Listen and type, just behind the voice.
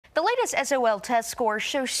The latest SOL test scores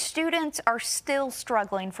show students are still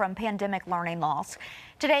struggling from pandemic learning loss.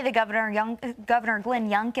 Today, the Governor Glen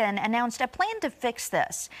Younkin announced a plan to fix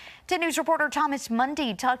this. 10 News reporter Thomas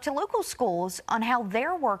Mundy talked to local schools on how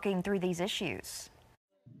they're working through these issues.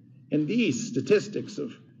 And these statistics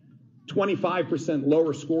of 25%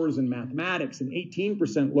 lower scores in mathematics and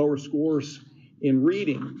 18% lower scores in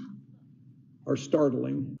reading are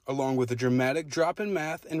startling. Along with a dramatic drop in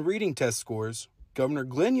math and reading test scores, Governor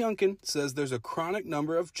Glen Younkin says there's a chronic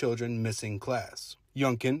number of children missing class.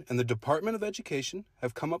 Youngkin and the Department of Education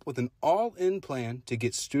have come up with an all-in plan to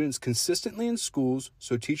get students consistently in schools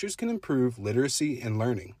so teachers can improve literacy and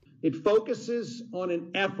learning. It focuses on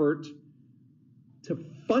an effort to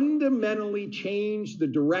fundamentally change the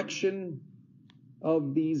direction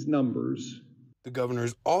of these numbers. The governor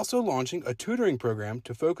is also launching a tutoring program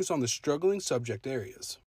to focus on the struggling subject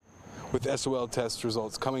areas. With SOL test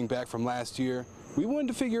results coming back from last year, we wanted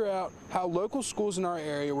to figure out how local schools in our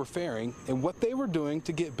area were faring and what they were doing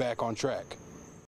to get back on track.